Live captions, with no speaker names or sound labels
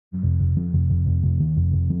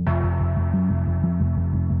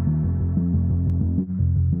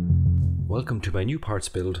Welcome to my new parts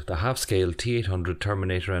build, the half-scale T-800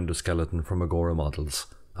 Terminator Endoskeleton from Agora Models.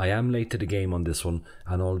 I am late to the game on this one,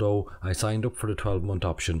 and although I signed up for the 12-month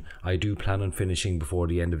option, I do plan on finishing before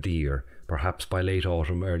the end of the year, perhaps by late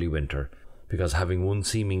autumn, early winter, because having one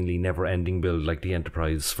seemingly never-ending build like the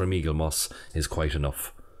Enterprise from Eaglemoss is quite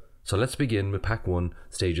enough. So let's begin with Pack 1,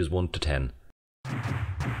 stages 1 to 10.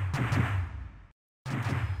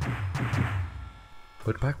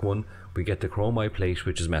 With Pack 1, we get the chrome eye plate,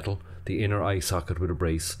 which is metal, the inner eye socket with a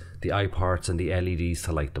brace, the eye parts and the LEDs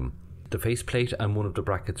to light them. The faceplate and one of the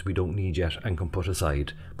brackets we don't need yet and can put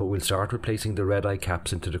aside, but we'll start with placing the red eye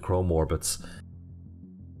caps into the chrome orbits.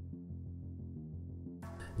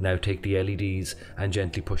 Now take the LEDs and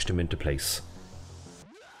gently push them into place.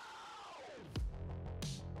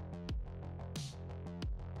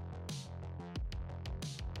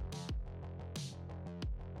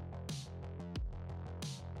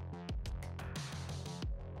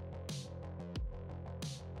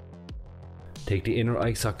 Take the inner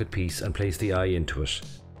eye socket piece and place the eye into it.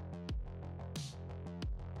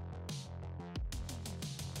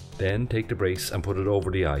 Then take the brace and put it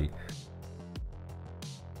over the eye.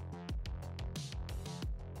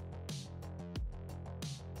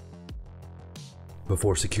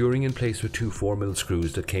 Before securing in place with two 4mm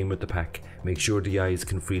screws that came with the pack, make sure the eyes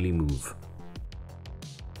can freely move.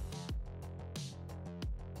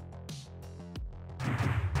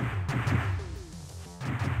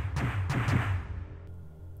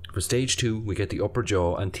 For stage 2, we get the upper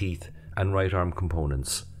jaw and teeth and right arm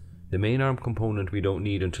components. The main arm component we don't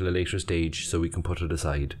need until a later stage, so we can put it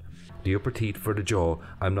aside. The upper teeth for the jaw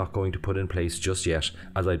I'm not going to put in place just yet,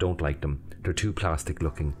 as I don't like them. They're too plastic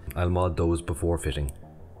looking. I'll mod those before fitting.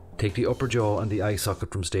 Take the upper jaw and the eye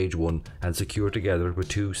socket from stage 1 and secure together with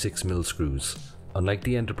two 6mm screws. Unlike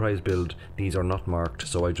the Enterprise build, these are not marked,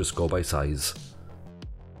 so I just go by size.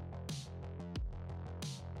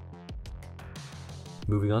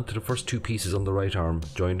 Moving on to the first two pieces on the right arm,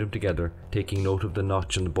 join them together, taking note of the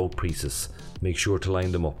notch on the both pieces. Make sure to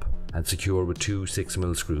line them up and secure with two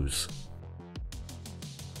 6mm screws.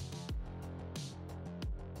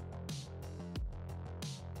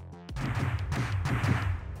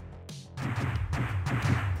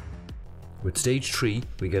 With stage 3,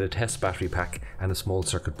 we get a test battery pack and a small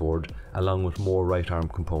circuit board, along with more right arm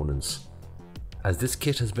components. As this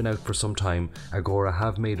kit has been out for some time, Agora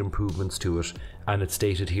have made improvements to it, and it's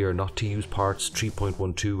stated here not to use parts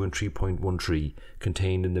 3.12 and 3.13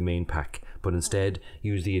 contained in the main pack, but instead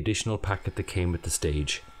use the additional packet that came with the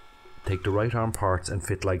stage. Take the right arm parts and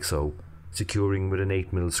fit like so, securing with an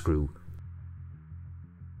 8mm screw.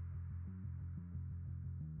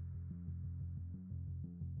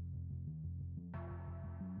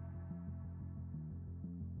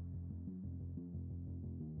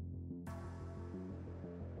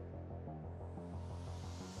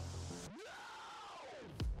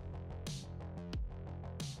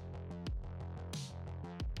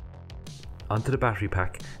 Onto the battery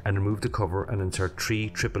pack and remove the cover and insert 3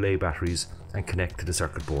 AAA batteries and connect to the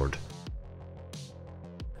circuit board.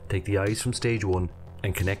 Take the eyes from stage 1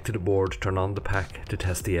 and connect to the board, turn on the pack to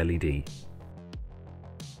test the LED.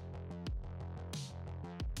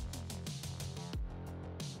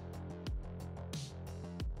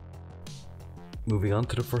 Moving on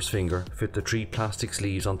to the first finger, fit the 3 plastic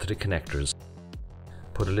sleeves onto the connectors.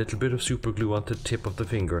 Put a little bit of super glue onto the tip of the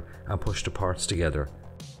finger and push the parts together.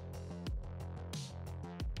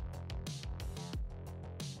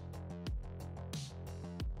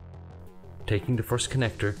 Taking the first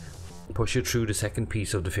connector, push it through the second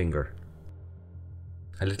piece of the finger.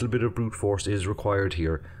 A little bit of brute force is required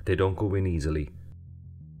here, they don't go in easily.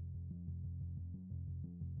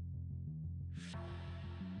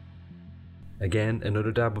 Again,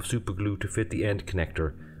 another dab of super glue to fit the end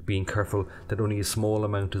connector, being careful that only a small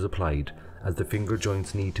amount is applied, as the finger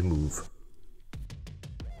joints need to move.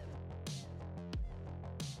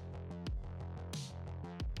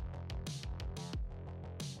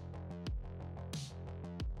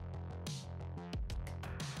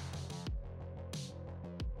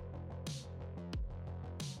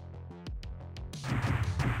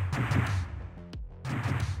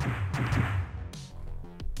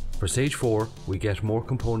 For stage 4, we get more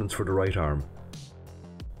components for the right arm.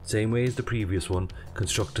 Same way as the previous one,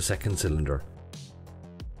 construct a second cylinder.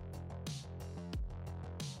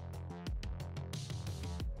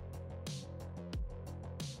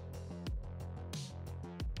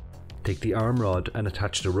 Take the arm rod and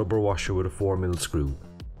attach the rubber washer with a 4mm screw.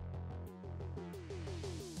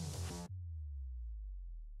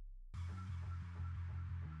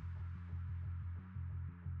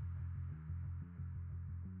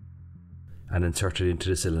 and insert it into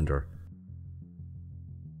the cylinder.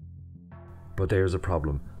 But there's a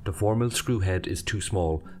problem. The 4mm screw head is too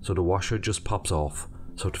small, so the washer just pops off.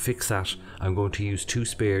 So to fix that, I'm going to use 2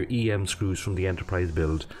 spare EM screws from the Enterprise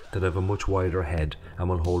build that have a much wider head and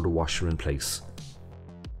will hold the washer in place.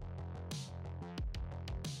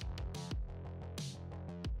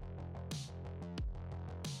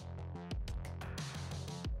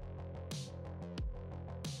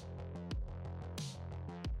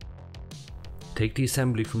 Take the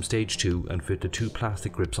assembly from stage 2 and fit the 2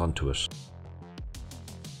 plastic grips onto it.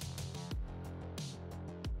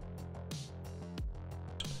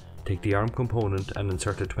 Take the arm component and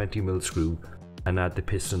insert a 20mm screw and add the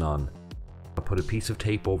piston on. I'll put a piece of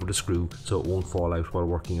tape over the screw so it won't fall out while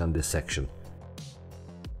working on this section.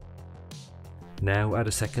 Now add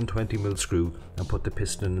a second 20mm screw and put the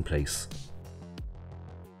piston in place.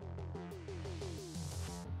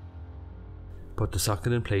 Put the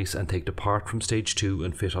socket in place and take the part from stage 2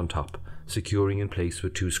 and fit on top, securing in place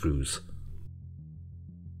with 2 screws.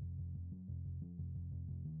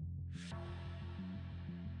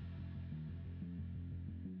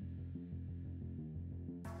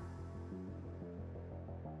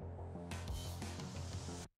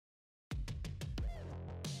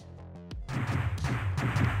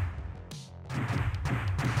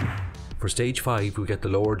 For stage 5 we get the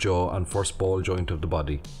lower jaw and first ball joint of the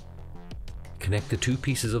body. Connect the 2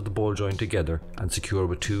 pieces of the ball joint together and secure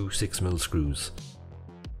with 2 6mm screws.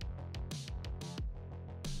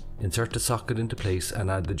 Insert the socket into place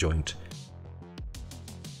and add the joint,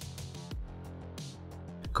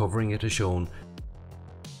 covering it as shown,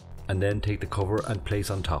 and then take the cover and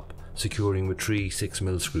place on top, securing with 3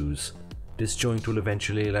 6mm screws. This joint will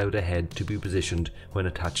eventually allow the head to be positioned when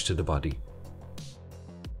attached to the body.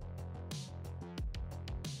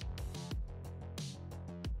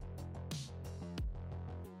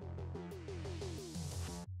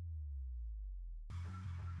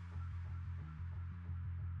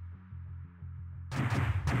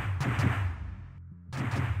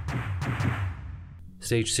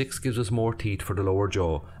 Stage 6 gives us more teeth for the lower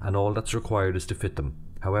jaw, and all that's required is to fit them.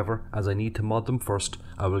 However, as I need to mod them first,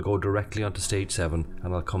 I will go directly onto stage 7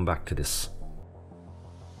 and I'll come back to this.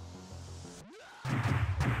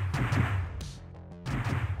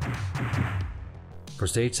 For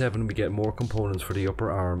stage 7 we get more components for the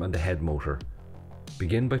upper arm and the head motor.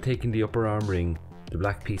 Begin by taking the upper arm ring, the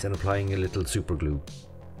black piece, and applying a little super glue,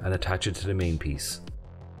 and attach it to the main piece.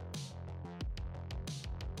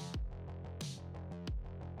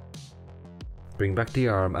 Bring back the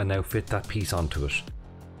arm and now fit that piece onto it.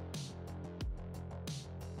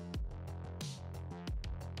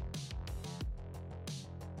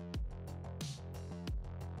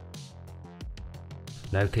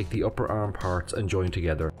 Now take the upper arm parts and join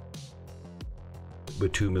together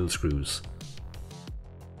with 2mm screws.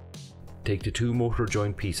 Take the 2 motor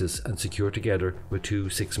joint pieces and secure together with 2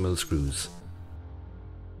 6mm screws.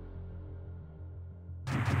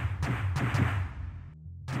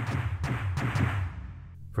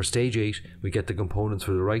 For stage 8 we get the components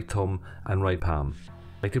for the right thumb and right palm.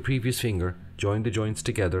 Like the previous finger, join the joints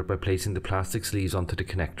together by placing the plastic sleeves onto the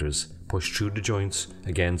connectors, push through the joints,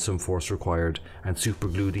 again some force required, and super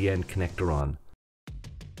glue the end connector on.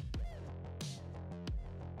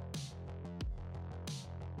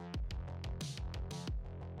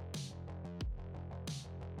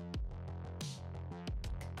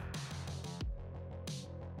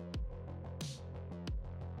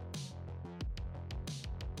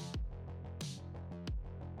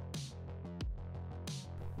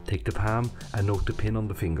 Take the palm and note the pin on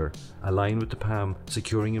the finger. Align with the palm,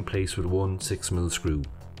 securing in place with 1 6mm screw.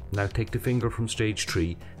 Now take the finger from stage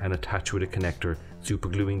 3 and attach with a connector,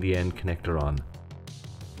 supergluing the end connector on.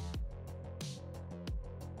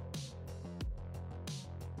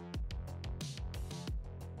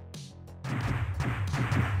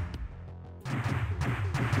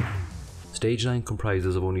 Stage 9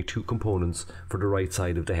 comprises of only 2 components for the right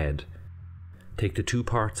side of the head. Take the 2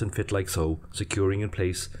 parts and fit like so, securing in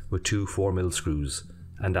place with 2 4mm screws,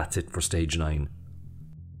 and that's it for stage 9.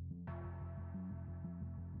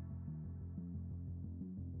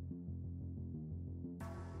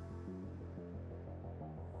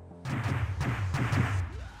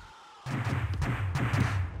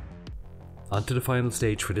 On to the final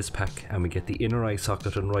stage for this pack, and we get the inner eye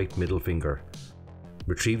socket and right middle finger.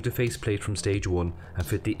 Retrieve the faceplate from stage 1 and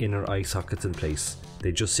fit the inner eye sockets in place.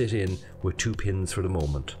 They just sit in with 2 pins for the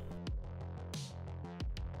moment.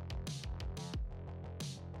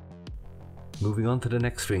 Moving on to the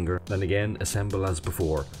next finger, and again assemble as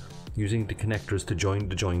before, using the connectors to join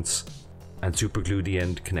the joints and superglue the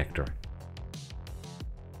end connector.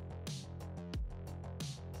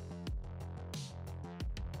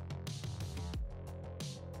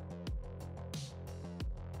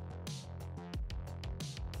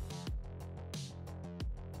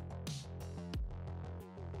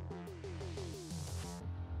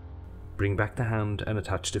 Bring back the hand and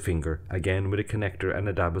attach the finger, again with a connector and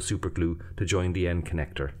a dab of super glue to join the end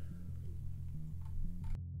connector.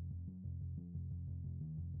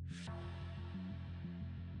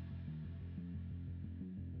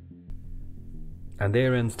 And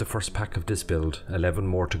there ends the first pack of this build, 11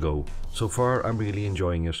 more to go. So far I'm really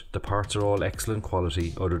enjoying it. The parts are all excellent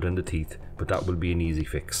quality other than the teeth, but that will be an easy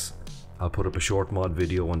fix. I'll put up a short mod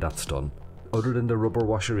video when that's done. Other than the rubber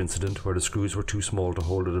washer incident where the screws were too small to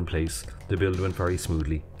hold it in place, the build went very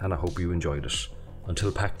smoothly and I hope you enjoyed it.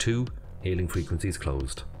 Until pack 2, hailing frequencies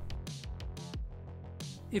closed.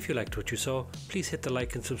 If you liked what you saw, please hit the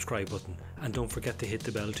like and subscribe button, and don't forget to hit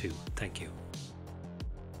the bell too. Thank you.